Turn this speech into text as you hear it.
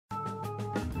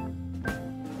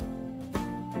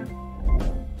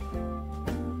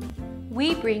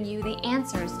we bring you the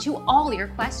answers to all your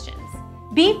questions.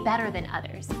 Be better than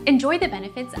others. Enjoy the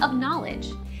benefits of knowledge.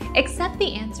 Accept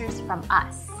the answers from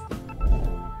us.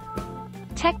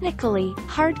 Technically,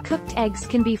 hard-cooked eggs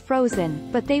can be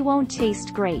frozen, but they won't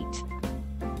taste great.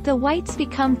 The whites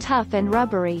become tough and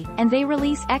rubbery, and they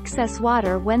release excess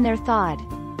water when they're thawed.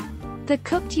 The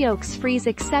cooked yolks freeze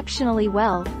exceptionally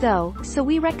well, though, so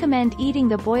we recommend eating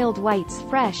the boiled whites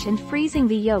fresh and freezing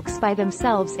the yolks by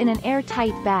themselves in an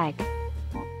airtight bag.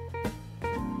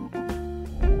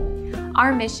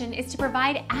 Our mission is to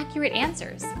provide accurate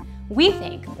answers. We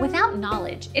think, without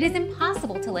knowledge, it is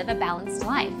impossible to live a balanced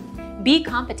life. Be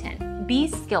competent. Be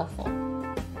skillful.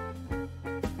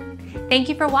 Thank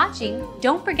you for watching.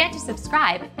 Don't forget to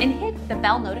subscribe and hit the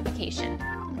bell notification.